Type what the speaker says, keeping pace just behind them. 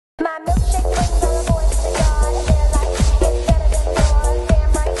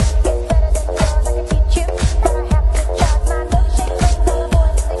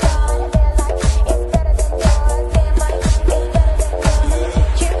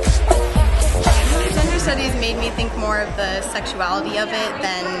made me think more of the sexuality of it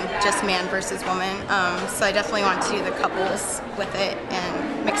than just man versus woman. So I definitely want to do the couples with it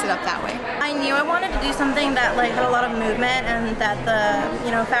and mix it up that way. I knew I wanted to do something that like had a lot of movement and that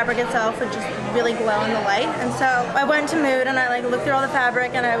the fabric itself would just really glow in the light. And so I went to Mood and I like looked through all the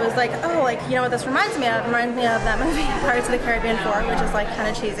fabric and I was like, oh, like you know what this reminds me of? It reminds me of that movie Pirates of the Caribbean 4, which is like kind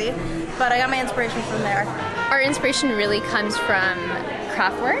of cheesy. But I got my inspiration from there. Our inspiration really comes from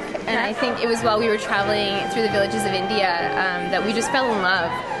craft work, and I think it was while we were traveling through the villages of India that we just fell in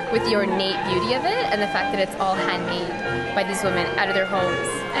love with the ornate beauty of it and the fact that it's all handmade by these women out of their homes.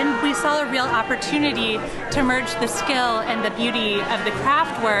 And we saw a real opportunity to merge the skill and the beauty of the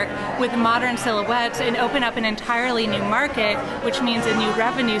craft work with modern silhouettes and open up an entirely new market, which means a new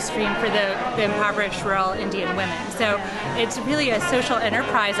revenue stream for the impoverished rural Indian women. So it's really a social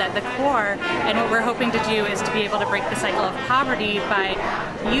enterprise at the core, and what we're hoping to do is to be able to break the cycle of poverty by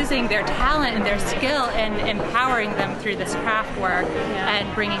using their talent and their skill and empowering them through this craft work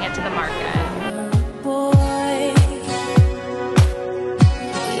and bringing it to the market.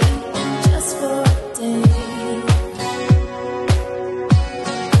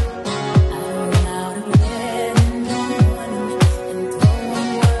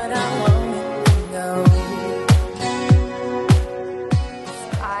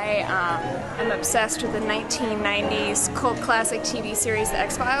 I'm obsessed with the 1990s cult classic TV series, The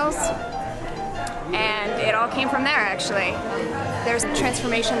X-Files, and it all came from there, actually. There's a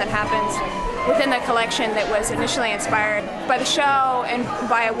transformation that happens within the collection that was initially inspired by the show and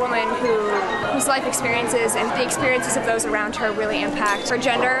by a woman whose life experiences and the experiences of those around her really impact her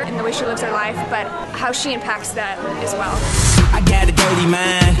gender and the way she lives her life, but how she impacts them as well. I got a dirty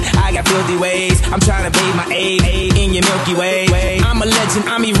mind, I got filthy ways. I'm trying to bathe my egg in your Milky Way. I'm a legend,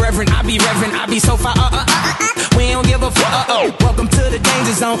 I'm irreverent, I be reverent, I be so far. We don't give a fuck. Welcome to the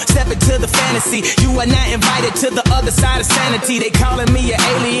danger zone, step into the fantasy. You are not invited to the other side of sanity. They calling me an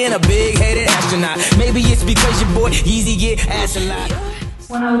alien, a big-headed astronaut. Maybe it's because your boy Yeezy get asked a lot.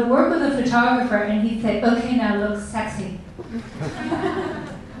 When I would work with a photographer and he'd say, okay, now look sexy.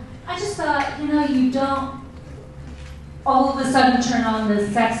 I just thought, you don't all of a sudden turn on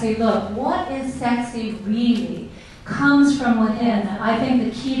this sexy look. What is sexy really comes from within. I think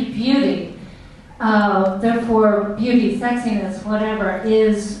the key to beauty, therefore beauty, sexiness, whatever,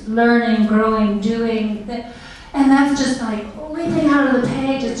 is learning, growing, doing. And that's just like leaping out of the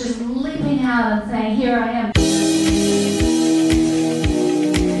page. It's just leaping out and saying, here I am.